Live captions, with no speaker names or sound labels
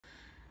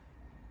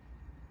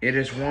It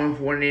is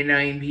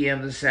 1:49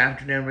 p.m. this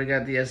afternoon. We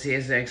got the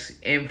CSX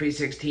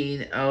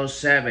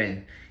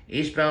m316-07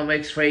 eastbound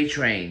mixed freight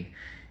train.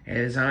 It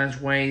is on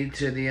its way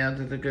to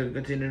the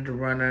continue to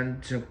run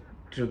on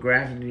to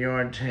Grafton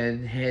Yard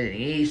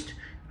heading east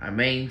on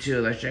Main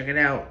 2. Let's check it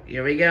out.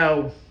 Here we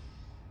go.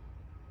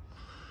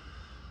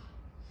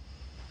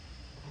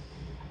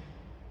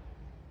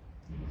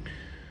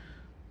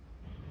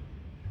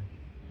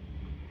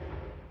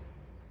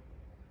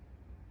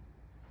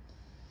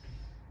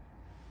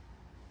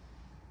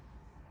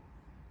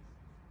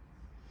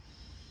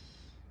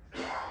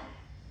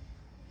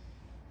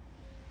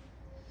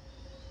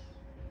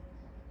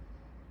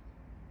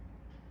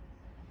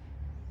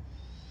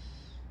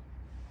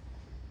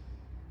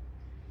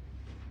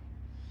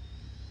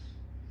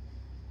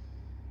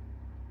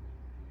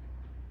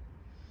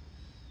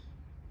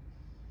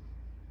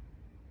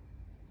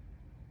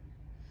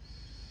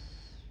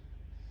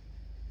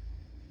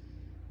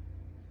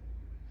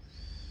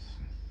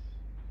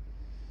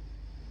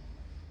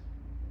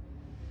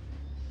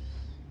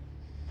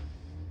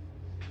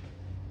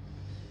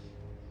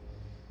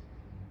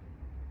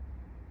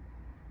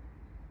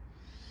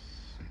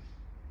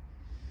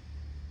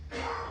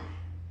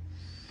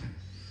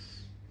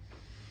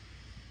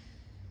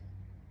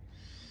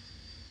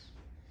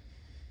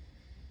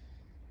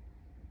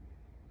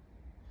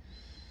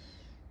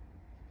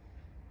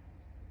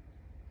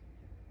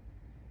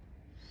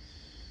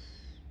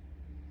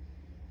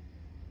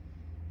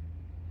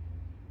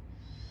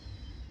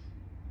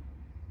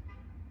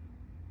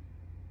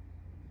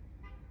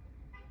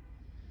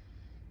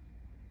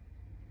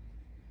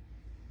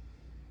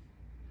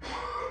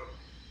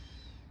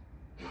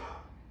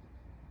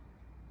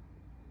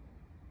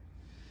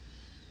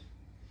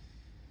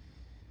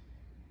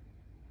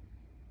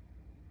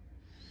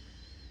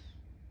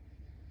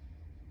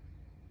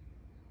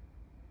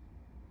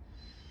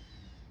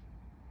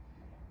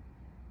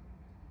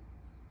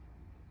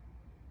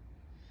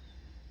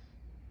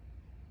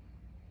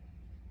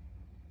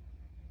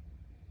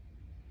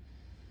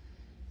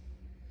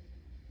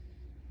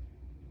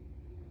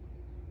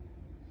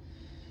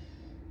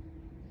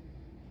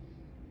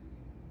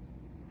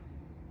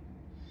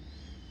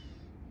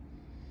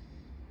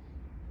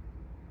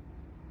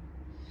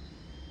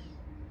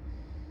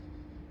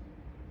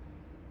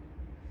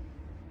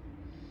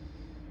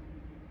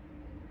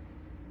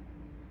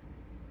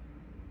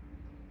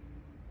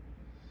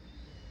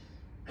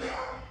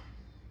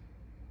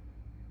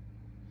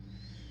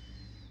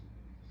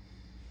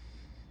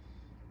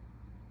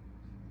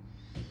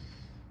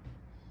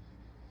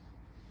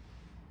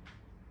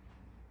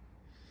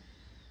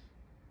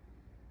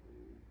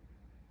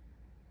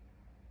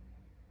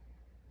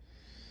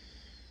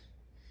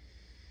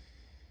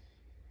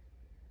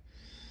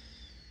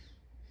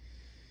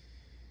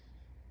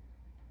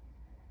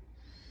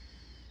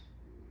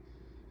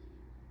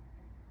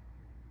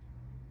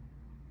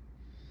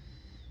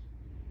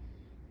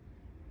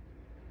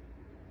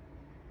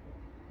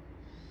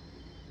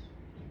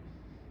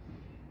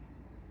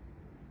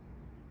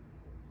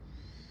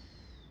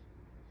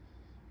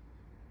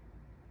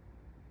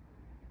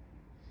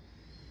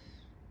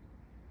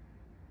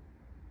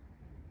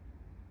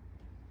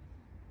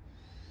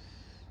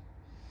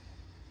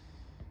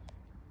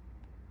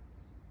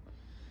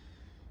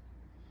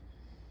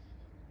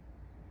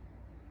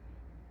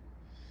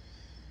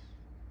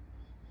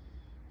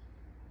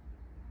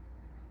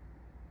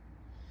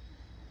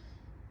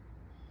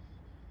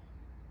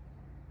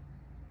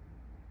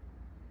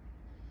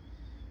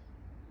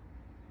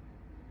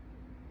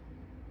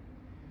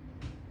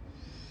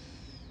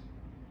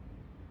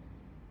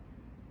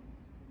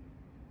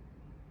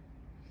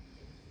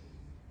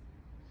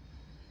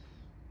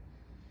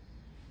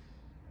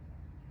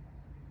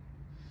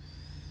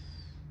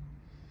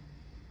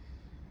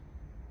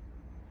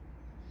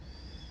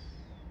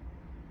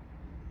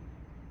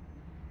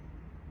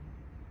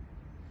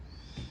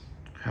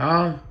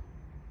 Huh?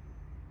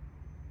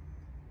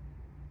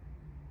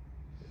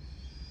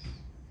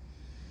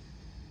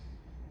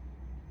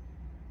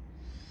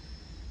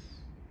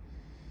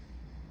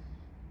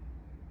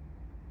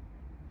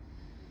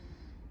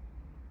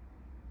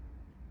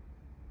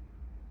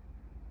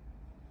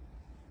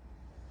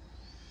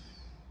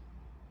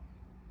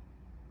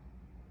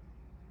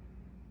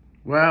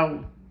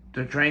 Well,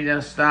 the train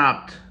just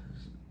stopped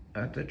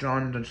at the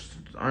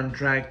on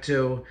track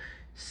 2,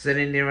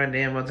 sitting there at the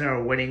ML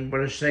Tower waiting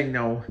for the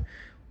signal.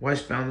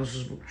 Westbound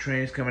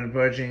train is coming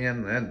approaching,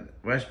 and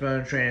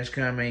westbound train is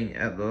coming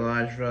at the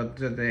Lodge Road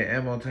to the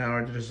ML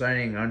Tower to the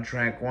siding on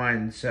track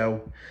 1.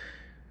 So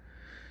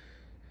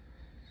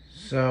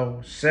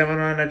 7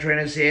 on the train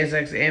is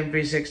CSX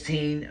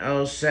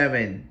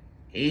M316-07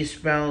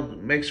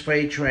 eastbound mixed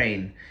freight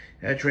train.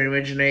 That train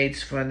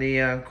originates from the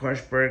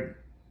Korsberg,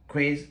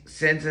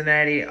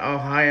 Cincinnati,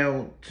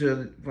 Ohio,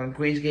 from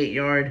Queensgate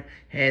Yard,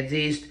 heads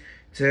east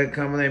to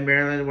Cumberland,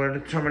 Maryland, where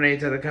it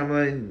terminates at the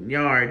Cumberland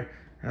Yard.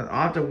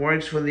 Often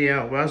works for the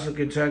Russell,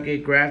 Kentucky,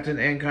 Grafton,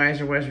 and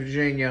Kaiser, West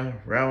Virginia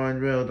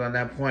Railroad on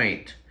that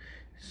point.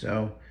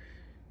 So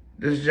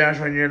This is Josh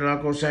from your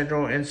local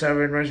Central and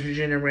Southern West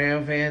Virginia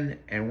rail fan,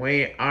 and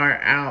we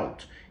are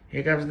out.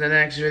 Here comes the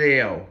next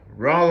video.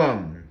 Roll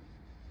 'em.